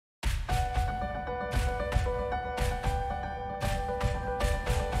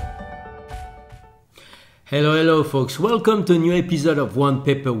Hello folks, welcome to a new episode of One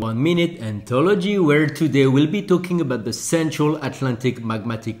Paper 1 Minute Anthology, where today we'll be talking about the Central Atlantic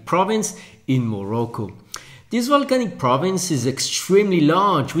Magmatic Province in Morocco. This volcanic province is extremely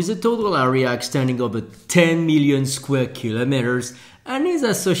large, with a total area extending over 10 million square kilometers and is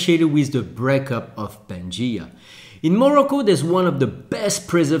associated with the breakup of Pangaea. In Morocco, there's one of the best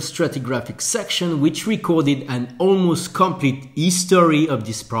preserved stratigraphic sections which recorded an almost complete history of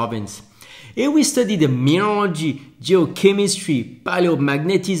this province. Here we study the mineralogy, geochemistry,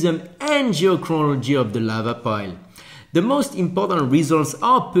 paleomagnetism and geochronology of the lava pile. The most important results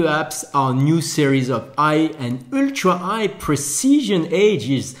are perhaps our new series of high and ultra-high precision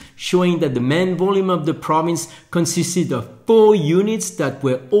ages showing that the main volume of the province consisted of 4 units that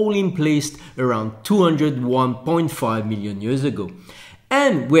were all in place around 201.5 million years ago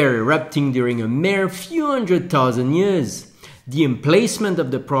and were erupting during a mere few 100,000 years. The emplacement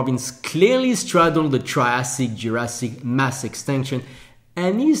of the province clearly straddled the Triassic-Jurassic mass extinction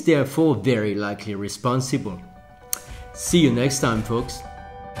and is therefore very likely responsible. See you next time, folks.